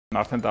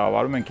Արդեն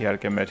տաղավարում ենք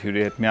իհարկե մեր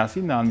հյուրի հետ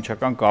միասին, նա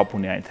անմիջական կապ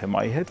ունի այն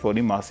թեմայի հետ,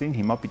 որի մասին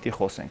հիմա պիտի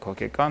խոսենք՝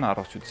 հոգեկան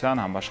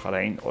առողջության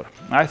համաշխարհային օր։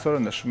 Այս օրը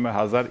նշվում է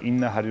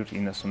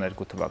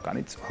 1992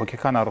 թվականից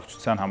Հոգեկան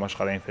առողջության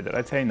համաշխարհային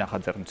ֆեդերացիայի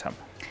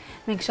նախաձեռնությամբ։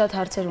 Մենք շատ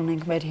հարցեր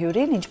ունենք մեր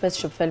հյուրին, ինչպես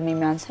շփվել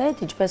միմյանց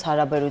հետ, ինչպես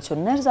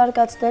հարաբերություններ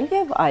զարգացնել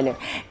եւ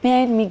այլն։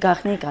 Միայն մի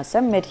գաղտնիք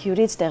ասեմ, մեր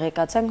հյուրից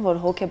տեղեկացանք, որ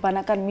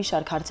հոգեբանական մի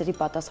շարք հարցերի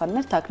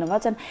պատասխաններ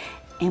թաքնված են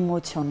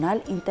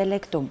էմոցիոնալ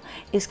ինտելեկտում։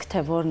 Իսկ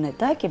թե որն է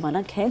դա,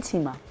 կիմանանք հենց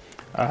հիմա։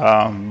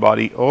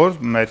 Բարի օր,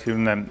 մեր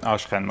հյուրն է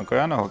Աշխեն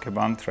Մկոյանը,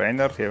 հոգեբան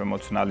տրեյներ եւ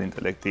էմոցիոնալ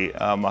ինտելեկտի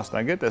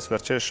մասնագետ։ Այս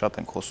վերջերս շատ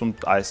ենք խոսում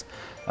այս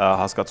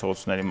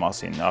հասկացողությունների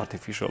մասին,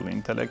 artificial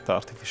intellect,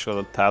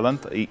 artificial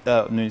talent,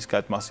 նույնիսկ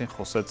այդ մասին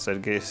խոսեց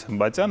Սերգեյ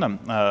Սմբատյանը,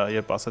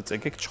 երբ ասաց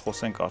եկեք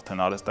չխոսենք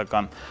արդեն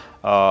արհեստական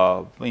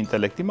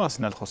ինտելեկտի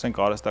մասին, այլ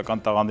խոսենք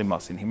արհեստական տաղանդի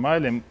մասին։ Հիմա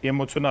էլ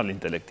էմոցիոնալ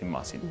ինտելեկտի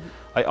մասին։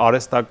 Այ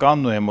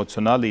արհեստականն ու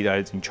էմոցիոնալը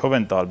իրարից ինչով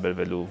են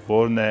տարբերվելու,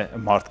 որն է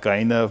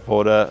մարդկայինը,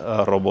 որը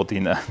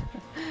ռոբոտինը։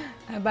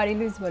 Բարի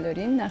լույս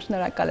բոլորին,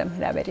 շնորհակալ եմ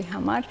հրավերի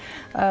համար։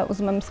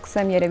 Ուզում եմ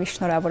սկսեմ երևի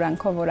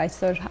շնորհավորանքով, որ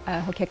այսօր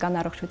հոգեկան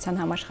առողջության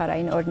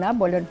համաշխարհային օրն է,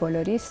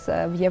 բոլորիս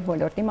եւ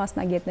ոլորտի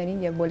մասնագետներին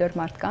եւ բոլոր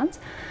մարդկանց։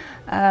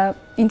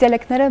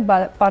 Ինտելեկտները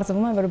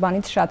բարձվում է, որ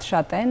բանից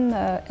շատ են,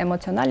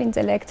 էմոցիոնալ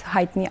ինտելեկտ,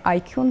 հայտնի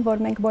IQ-ն,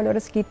 որ մենք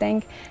բոլորս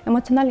գիտենք,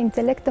 էմոցիոնալ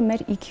ինտելեկտը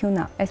մեր EQ-ն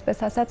է,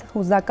 այսպես ասած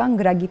հուզական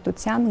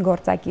գրագիտության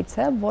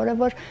գործակիցը, որը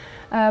որ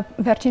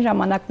վերջին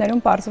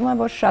ժամանակներում բարձվում է,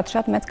 որ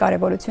շատ մեծ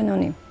կարևորություն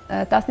ունի։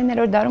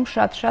 19-րդ դարում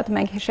շատ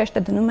մենք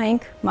շեշտը դնում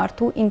էինք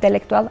մարդու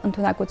ինտելեկտուալ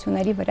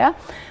ընդունակությունների վրա,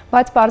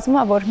 բայց պարզվում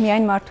է, որ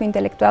միայն մարդու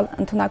ինտելեկտուալ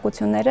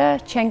ընդունակությունները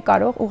չեն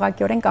կարող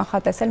ուղղակիորեն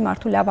կանխատեսել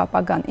մարդու լավ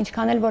ապագան։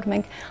 Ինչքան էլ որ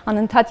մենք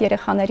անընդհատ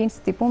երեխաներին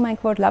ստիպում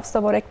ենք, որ լավ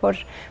սովորեք,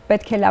 որ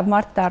պետք է լավ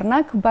մարդ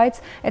դառնաք,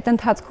 բայց այդ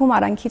ընթացքում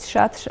արանքից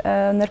շատ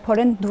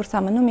նրբորեն դուրս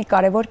է մնում մի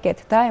կարևոր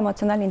կետ, դա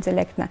էմոցիոնալ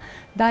ինտելեկտն է։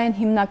 Դա այն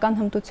հիմնական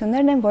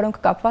հմտություններն են, որոնք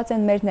կապված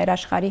են մեր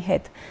ներաշխարհի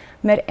հետ,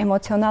 մեր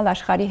էմոցիոնալ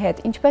աշխարհի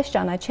հետ, ինչպես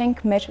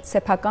ճանաչենք մեր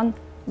սեփական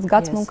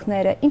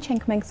զգացմունքները, ինչ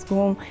ենք մենք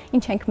զգում,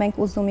 ինչ ենք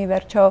մենք ուզում ի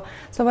վերջո։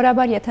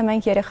 Սովորաբար, եթե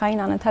մենք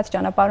երեխային անընդհատ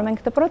ճանապարհում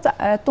ենք դպրոց,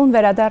 տուն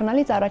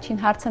վերադառնալից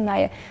առաջին հարցը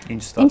նա է.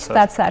 Ինչ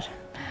ստացար։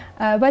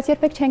 Բայց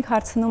երբեք չենք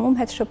հարցնում ում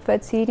հետ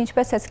շփվեցիր,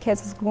 ինչպես ես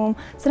քեզ զգում։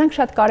 Սրանք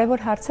շատ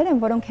կարևոր հարցեր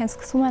են, որոնք հենց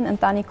սկսվում են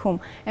ընտանիքում։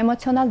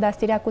 Էմոցիոնալ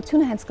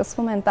դաստիարակությունը հենց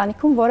սկսվում է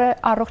ընտանիքում, որը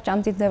առողջ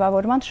անձի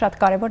ձևավորման շատ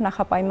կարևոր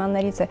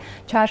նախապայմաններից է։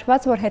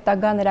 Չհաշված, որ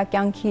հետագա նրա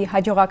կյանքի,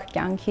 հաջողակ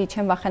կյանքի,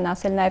 չեմ վախեն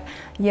ասել նաև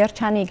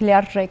երջանիկ,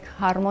 լիարժեք,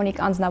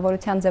 հարմոնիկ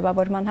անձնավորության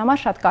ձևավորման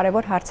համար շատ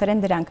կարևոր հարցեր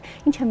են դրանք։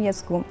 Ինչ եմ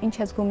ես զգում, ինչ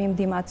է զգում իմ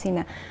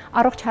դիմացինը։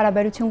 Առողջ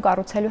հարաբերություն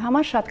կառուցելու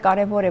համար շատ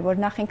կարևոր է,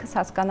 որ նախ ինքս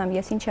հասկանամ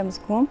ես ինչ եմ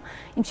զգում,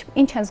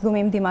 ինչ են զգում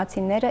իմ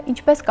դիմացիները,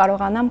 ինչպես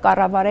կարողանամ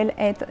կառավարել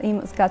այդ իմ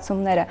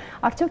զգացումները։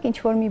 Արդյոք ինչ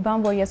որ մի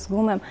բան, որ ես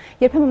զգում եմ,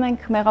 երբեմն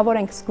մենք մեղավոր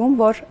ենք զգում,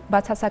 որ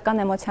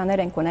բացասական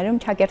էմոցիաներ ենք ունենում,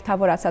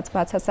 ճակերտավոր ասած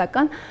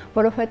բացասական,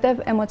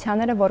 որովհետև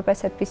էմոցիաները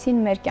որպես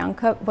այդպեսին մեր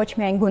կյանքը ոչ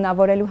միայն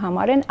գունավորելու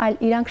համար են, այլ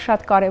իրանք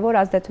շատ կարևոր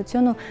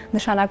ազդեցություն ու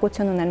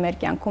նշանակություն ունեն մեր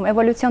կյանքում։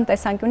 Էվոլյուցիոն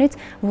տեսանկյունից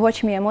ոչ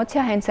մի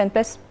էմոցիա հենց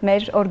այնպես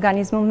մեր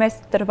օրգանիզմում մեզ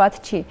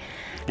տրված չի։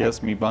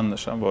 Ես մի բան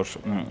նշեմ, որ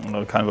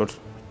քանի որ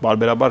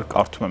բարբերաբար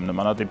կարդում եմ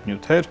նմանատիպ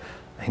նյութեր,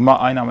 հիմա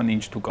այն ամենը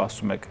ինչ դուք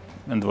ասում եք,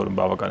 ընդ որում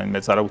բավականին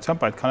մեծ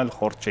արագությամբ, այդքան էլ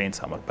խորտ չէ ինձ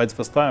համար, բայց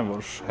վստահ եմ,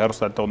 որ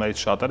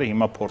հեռուստատիտողներից շատերը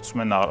հիմա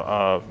փորձում են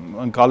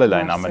ընկալել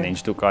այն ամենը, ինչ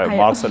դուք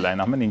մարսել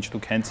այն ամենը, ինչ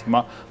դուք հենց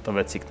հիմա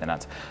տվեցիք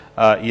նրանց։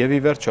 Եվ ի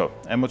վերջո,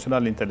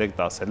 էմոցիոնալ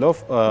ինտելեկտ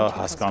ասելով,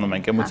 հասկանում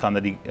ենք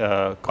էմոցիաների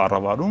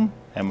կառավարում,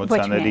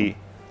 էմոցիաների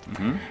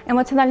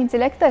Էմոցիոնալ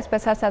ինտելեկտը,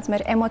 այսպես ասած,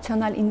 մեր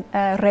էմոցիոնալ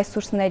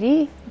ռեսուրսների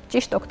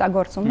ճիշտ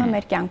օգտագործումն է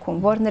մեր կյանքում,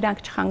 որ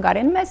նրանք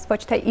չխանգարեն մեզ, ոչ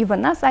թե ի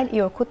վնաս, այլ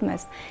ի օգուտ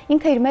մեզ։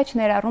 Ինքը իր մեջ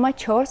ներառում է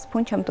 4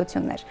 փունջ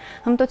հմտություններ։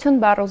 Հմտություն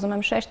բառը ուզում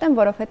եմ շեշտեմ,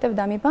 որովհետև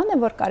դա մի բան է,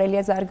 որ կարելի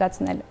է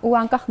զարգացնել։ Ու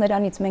անկախ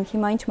նրանից մենք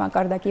հիմա ինչ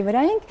մակարդակի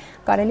վրա ենք,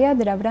 կարելի է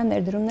դրա վրա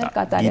ներդրումներ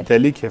կատարել։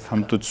 Գիտելիք եւ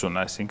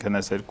հմտություն, այսինքն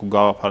այս երկու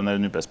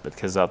գաղափարները նույնպես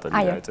պետք է զատել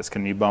իրարից,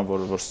 այսինքն մի բան,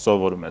 որ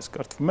սովորում ես,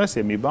 կրթվում ես,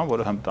 եւ մի բան,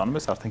 որը հմտանում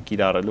ես արդեն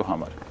կիրառելու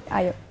համար։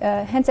 Այո,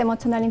 հենց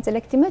էմոցիոնալ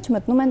ինտելեկտի մեջ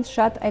մտնում են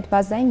շատ այդ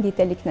բազային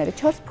գիտելիքները,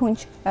 4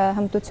 փունջ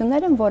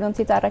հմտություններ են,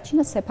 որոնցից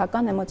առաջինը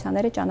սեփական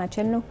էմոցիաները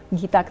ճանաչելն ու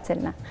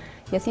գիտակցելն է։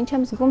 Ես ինչ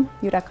եմ զգում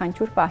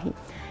յուրաքանչյուր պահի։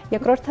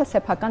 Երկրորդը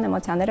սեփական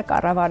էմոցիաները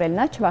կառավարելն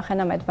է,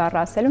 չվախենամ այդ բառը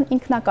ասելուն,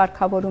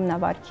 ինքնակարգավորումն է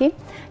վարքի։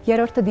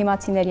 Երրորդը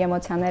դիմացիների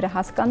էմոցիաները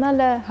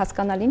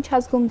հասկանալ ինչ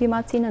ազգում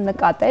դիմացինը,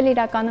 նկատել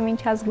իրականում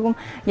ինչ ազգում,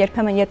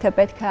 երբեմն եթե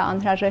պետք է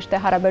անհրաժեշտ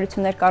է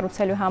հարաբերություններ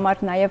կառուցելու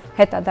համար նաև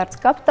հետադարձ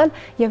կապ տալ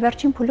եւ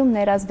վերջին փուլում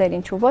ներազդել,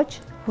 ինչու ոչ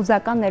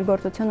հուզական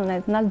ներգործություն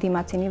ունենալ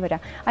դիմացինի վրա։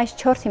 Այս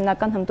 4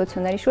 հիմնական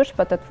հմտությունների շուրջ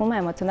պտտվում է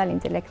էմոցիոնալ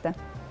ինտելեկտը։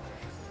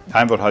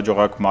 Այն որ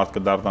հաջողակ մարդ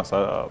կդառնաս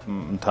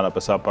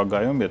ընդհանրապես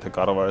ապագայում, եթե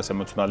կառավարես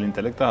էմոցիոնալ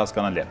ինտելեկտը,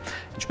 հասկանալի է։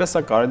 Ինչպես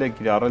է կարելի է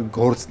կիրառել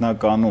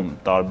գործնականում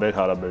տարբեր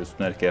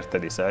հարաբերություններ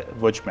կերտելիս,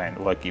 ոչ միայն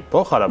ուղղակի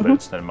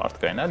փոխհարաբերություններ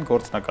մարդկային, այլ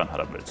գործնական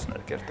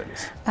հարաբերություններ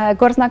կերտելիս։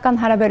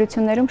 Գործնական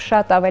հարաբերություններում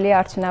շատ ավելի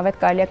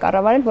արդյունավետ կարելի է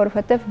կառավարել,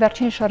 որովհետև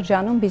վերջին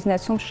շրջանում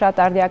բիզնեսում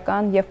շատ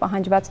արդիական եւ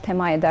պահանջված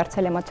թեմա է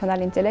դարձել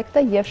էմոցիոնալ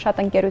ինտելեկտը եւ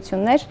շատ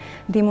ընկերություններ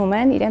դիմում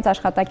են իրենց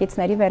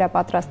աշխատակիցների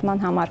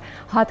վերապատրաստման համար,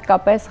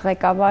 հատկապես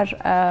ղեկավար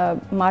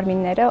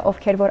մարմինները,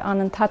 ովքեր որ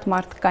անընդհատ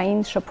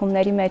մարդկային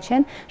շփումների մեջ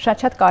են,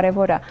 շատ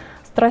կարևոր է։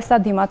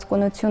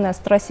 Ստրեսադիմացկունությունը,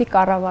 ստրեսի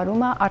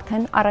կառավարումը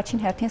արդեն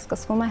առաջին հերթին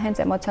սկսվում է հենց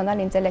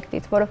էմոցիոնալ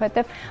ինտելեկտից,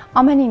 որովհետև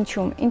ամեն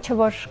ինչում, ինչը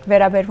որ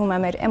վերաբերվում է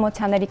մեր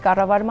էմոցիաների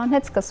կառավարման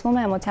հետ,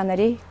 սկսվում է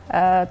էմոցիաների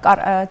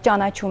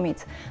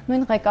ճանաչումից։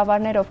 Նույն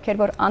ղեկավարները,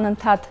 ովքեր որ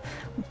անընդհատ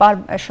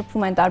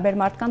շփվում են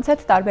տարբեր մարդկանց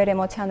հետ, տարբեր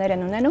էմոցիաներ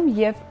են ունենում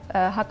եւ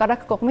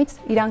հակառակ կողմից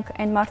իրանք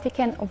այն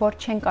մարդիկ են,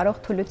 որ չեն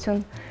կարող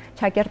թուլություն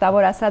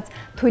ճակերտավոր ասած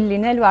թույլ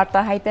լինել ու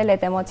արտահայտել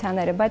այդ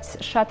էմոցիաները, բայց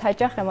շատ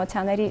հաճախ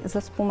էմոցիաների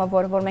զսպումը,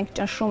 որ մենք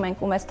ճնշում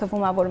ենք ու մեզ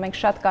թվում է, որ մենք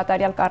շատ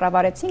կատարյալ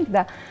կառավարեցինք,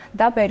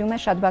 դա բերում է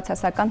շատ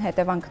բացասական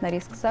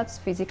հետևանքների, սկսած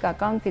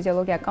ֆիզիկական,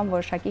 ֆիզիոլոգիական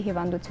որոշակի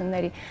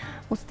հիվանդությունների։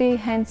 Ուստի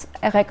հենց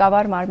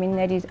ղեկավար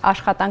մարմինների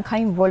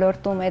աշխատանքային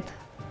ոլորտում այդ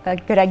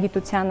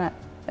գրագիտությանը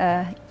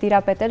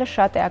տիրապետելը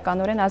շատ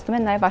էականորեն ազդում է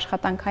նաև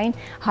աշխատանքային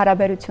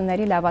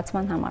հարաբերությունների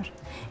լավացման համար։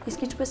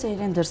 Իսկ ինչպես է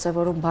իրեն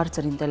դրսևորում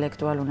բարձր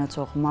ինտելեկտուալ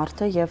ունեցող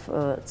մարդը եւ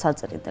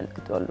ցածր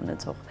ինտելեկտուալ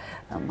ունեցող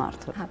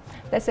մարդը։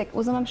 Տեսեք,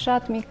 ուզում եմ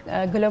շատ մի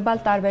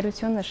գլոբալ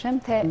տարբերություն նշեմ,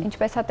 թե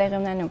ինչպես է տեղի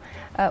ունենում։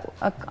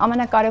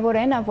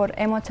 Ամենակարևորը այն է, որ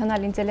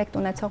էմոցիոնալ ինտելեկտ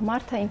ունեցող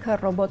մարդը ինքը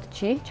ռոբոտ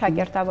չի,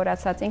 ճակերտավոր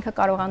ասած, ինքը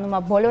կարողանում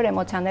է բոլոր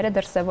էմոցիաները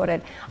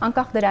դրսևորել։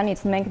 Անկախ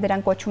դրանից մենք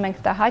դրան կոչում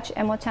ենք տհաճ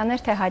էմոցիաներ,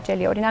 թե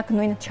հաճելի։ Օրինակ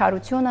նույն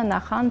չարությունը,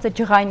 նախանձը,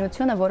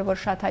 ջղայնությունը, որ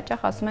շատ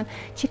հաճախ ասում են,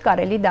 չի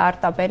կարելի դա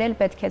արտաբերել,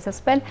 պետք է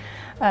զսպել։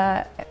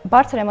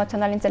 Բարձր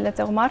էմոցիոնալ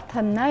ինտելեկտով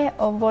մարդը նա է,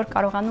 ով որ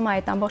կարողանում է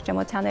այդ ամբողջ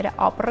էմոցիաները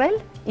ապրել,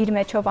 իր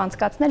մեջով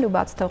անցկացնել ու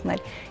բաց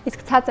թողնել։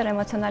 Իսկ ցածր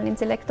էմոցիոնալ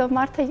ինտելեկտով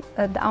մարդը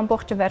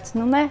ամբողջը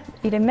վերցնում է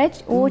իր մեջ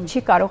ու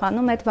չի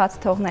կարողանում այդ բաց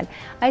թողնել։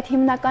 Այդ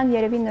հիմնական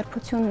երևի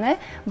նրբությունն է,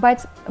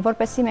 բայց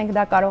որպեսզի մենք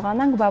դա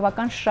կարողանանք,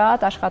 բավական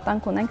շատ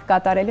աշխատանք ունենք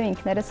կատարելու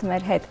ինքներս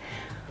մեր հետ։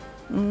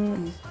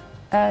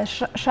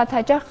 Շատ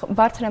հաճախ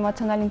բարձր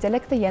էմոցիոնալ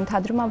ինտելեկտը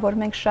ենթադրում է, որ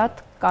մենք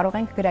շատ կարող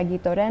ենք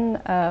գրագիտորեն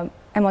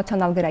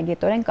էմոցիոնալ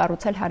գրագիտորեն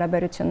կառուցել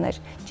հարաբերություններ,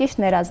 ճիշտ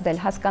ներազդել,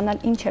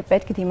 հասկանալ ինչ է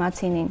պետք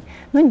դիմացինին։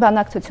 Նույն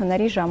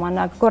բանակցությունների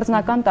ժամանակ,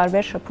 գործնական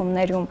տարբեր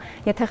շփումներում,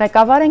 եթե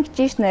ղեկավար ենք,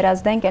 ճիշտ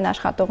ներազդենք այն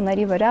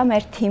աշխատողների վրա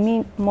մեր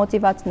թիմին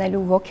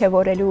մոտիվացնելու,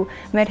 ոգևորելու,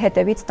 մեր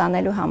հետևից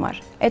տանելու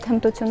համար։ Այդ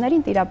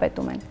հմտություններին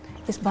տիրապետում են։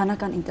 Իսկ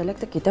բանական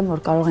ինտելեկտը գիտեմ,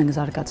 որ կարող ենք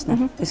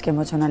զարգացնել, իսկ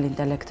էմոցիոնալ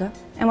ինտելեկտը։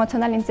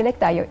 Էմոցիոնալ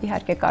ինտելեկտը, այո,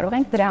 իհարկե կարող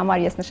ենք, դրա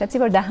համար ես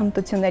նշեցի, որ դա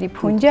հմտությունների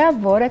փունջ է,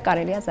 որը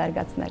կարելի է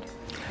զարգացնել։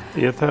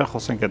 Եթե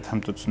խոսենք այդ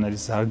հմտությունների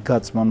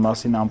զարգացման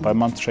մասին,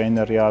 անպայման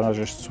տրեյների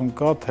անհրաժեշտություն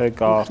կա, թե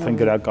կա արդեն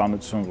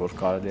գրականություն, որ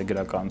կարելի է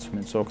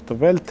գրականությունից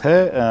օգտվել, թե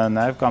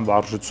նաև կան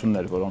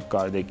վարժություններ, որոնք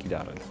կարելի է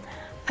կիրառել։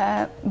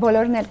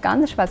 Բոլորն էլ կան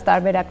նշված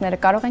տարբերակները,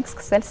 կարող ենք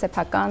սկսել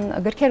սեփական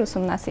գրքեր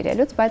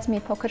ուսումնասիրելուց, բայց մի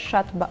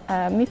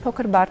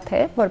փոքր բարդ է,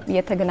 որ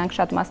եթե գնանք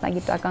շատ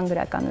մասնագիտական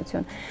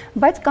գրականություն,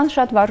 բայց կան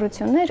շատ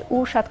վարժություններ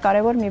ու շատ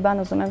կարևոր մի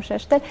բան ուզում եմ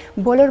շեշտել,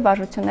 բոլոր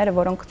վարժությունները,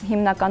 որոնք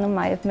հիմնականում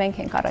նաև մենք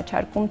ենք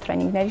առաջարկում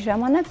տրեյնինգների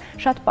ժամանակ,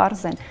 շատ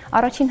պարզ են։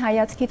 Առաջին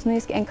հայացքից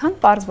նույնիսկ այնքան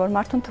պարզ, որ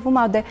մարդուն թվում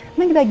է, դե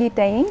մենք դա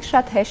գիտեինք,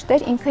 շատ հեշտ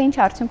էր, ինքը ինչ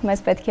արդյունք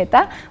մեզ պետք է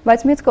տա,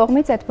 բայց մյուս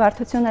կողմից այդ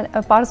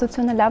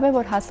պարզությունը լավ է,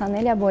 որ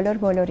հասանելի է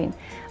բոլորին։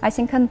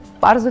 Այսինքն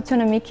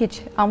պարզությունը մի քիչ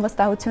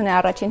անվստահություն է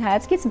առաջին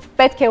հայացքից,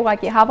 պետք է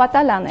ուղղակի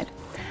հավատալ անել։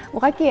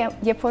 Ուղղակի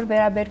երբ որ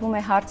վերաբերվում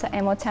է հարցը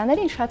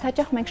էմոցիաներին, շատ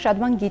հաճախ մենք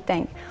շատ բան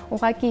գիտենք։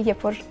 Ուղղակի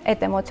երբ որ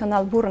այդ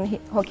էմոցիոնալ բուրըն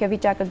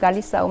հոգեվիճակը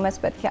գալիս է ու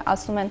մեզ պետք է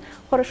ասում են,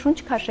 խորը շունչ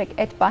քաշեք,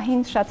 այդ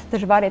պահին շատ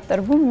դժվար է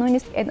տրվում,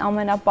 նույնիսկ այդ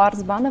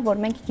ամենապարզ բանը,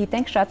 որ մենք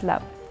գիտենք շատ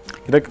լավ։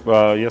 Գիտեք,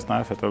 ես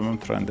նաև հետևում եմ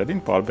տրենդերին,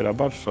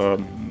 պարբերաբար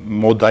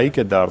մոդայիկ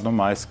է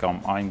դառնում այս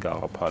կամ այն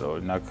գաղափարը,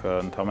 օրինակ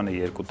ընդամենը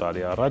 2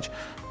 տարի առաջ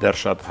դեռ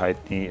շատ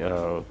հայտնի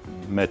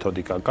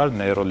մեթոդիկա կար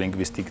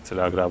նեյրոլինգվիստիկ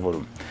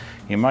ծրագրավորում։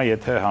 Հիմա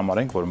եթե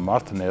համարենք, որ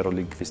մարդը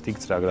նեյրոլինգվիստիկ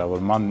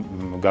ծրագրավորման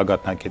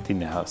գագաթնակետին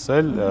է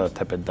հասել,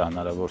 թեպետ դա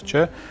հնարավոր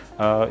չէ,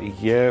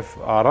 եւ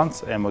առանց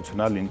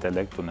էմոցիոնալ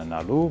ինտելեկտ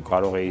ունենալու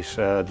կարող է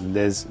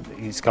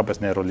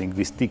իսկապես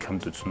նեյրոլինգվիստիկ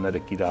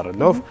հմտությունները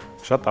կիրառելով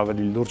շատ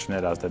ավելի լուրջ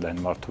ներազդել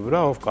այն մարդու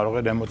վրա, ով կարող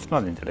է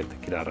էմոցիոնալ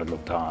ինտելեկտը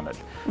կիրառելով դա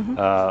անել։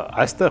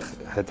 Այստեղ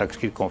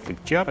հետաքրքիր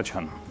կոնֆլիկտ չի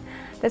առաջանում։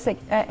 Տեսեք,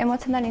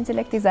 էմոցիոնալ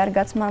ինտելեկտի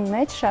զարգացման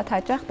մեջ շատ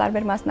հաճախ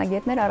տարբեր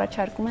մասնագետներ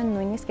առաջարկում են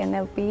նույնիսկ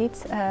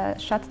NLP-ից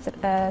շատ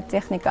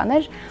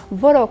տեխնիկաներ,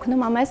 որը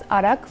օգնում է մեզ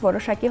արագ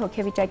որոշակի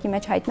հոգեվիճակի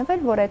մեջ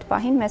հայտնվել, որ այդ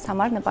պահին մեզ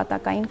համար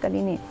նպատակային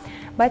կլինի։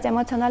 Բայց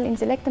էմոցիոնալ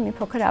ինտելեկտը մի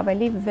փոքր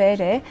ավելի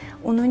վեր է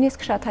ու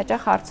նույնիսկ շատ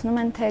հաճախ հարցնում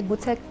են, թե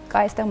գուցե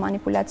կա այստեղ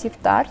մանիպուլատիվ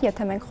տարր,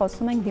 եթե մենք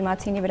խոսում ենք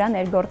դիմացինի վրա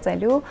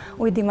ներգործելու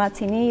ու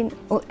դիմացինի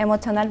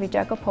էմոցիոնալ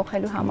վիճակը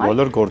փոխելու համար։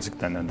 Բոլոր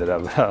գործիքներն են դրա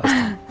վրա։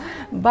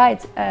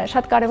 Բայց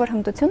շատ կարևոր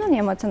հմտություն ունի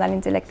էմոցիոնալ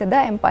ինտելեկտը,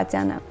 դա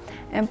էմպաթիան է։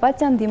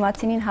 Էմպաթիան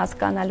դիմացինին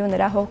հասկանալու,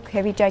 նրա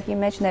հոգեվիճակի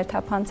մեջ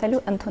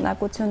ներթափանցելու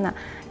ընդունակությունն է։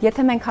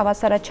 Եթե մենք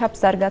հավասարաչափ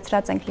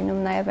զարգացրած ենք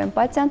լինում նաև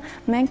էմպաթիան,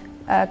 մենք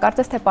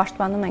կարծես թե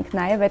պաշտպանում ենք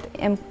նաև այդ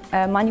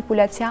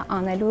մանիպուլյացիա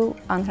անելու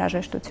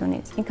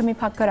անհրաժեշտությունից։ Ինքը մի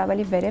փոքր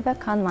ավելի վերև է,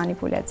 քան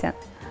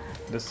մանիպուլյացիան։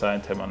 Դες այն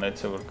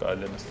թեմաներից է, որ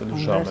կարելի է նստել ու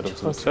ժամերով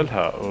զրուցել,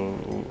 հա,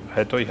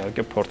 հետո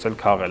իհարկե փորձել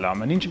քաղել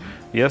ամեն ինչ։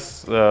 Ես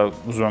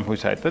ուզում եմ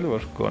հույս հայտնել,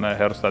 որ գոնե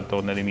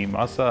հեռուստադիտողների մի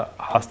մասը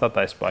հաստատ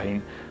այս պահին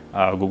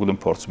Google-ում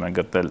փորձում են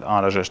գտնել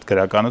անհրաժեշտ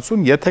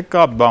գրականություն, եթե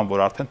կա բան,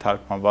 որ արդեն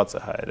թարգմանված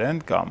է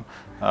հայերեն կամ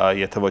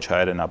եթե ոչ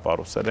հայերեն, ապա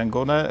ռուսերեն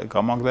գոնե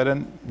կամ անգլերեն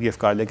եւ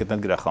կարելի է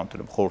գտնել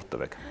գրախանութներում, խորհուրդ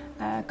տվեք։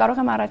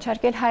 Կարող եմ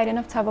առաջարկել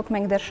հայերենով ցավոք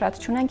մենք դեռ շատ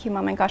չունենք,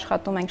 հիմա մենք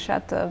աշխատում ենք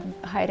շատ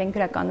հայերեն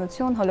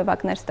գրականություն,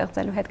 հոլովակներ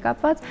ստեղծելու հետ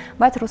կապված,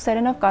 բայց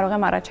ռուսերենով կարող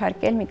եմ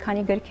առաջարկել մի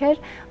քանի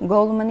գրքեր,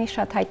 Գոլմանի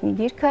շատ հայտնի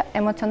գիրքը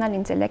էմոցիոնալ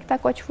ինտելեկտ է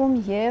կոչվում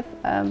եւ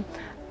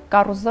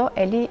Կարուզո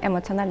էլի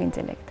էմոցիոնալ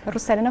ինտելեկտ։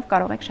 Ռուսերենով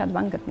կարող եք շատ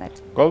բան գտնել։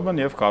 Գոլման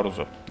եւ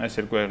Կարուզո։ Այս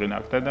երկու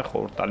հեղինակներն է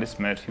խորհուրդ տալիս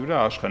մեր հյուրը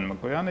Աշխեն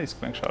Մկոյանը,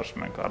 իսկ մենք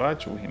շարժվում ենք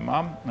առաջ ու հիմա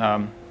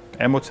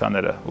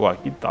էմոցիաները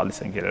ուղղակի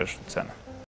տալիս են երաժշտությանը։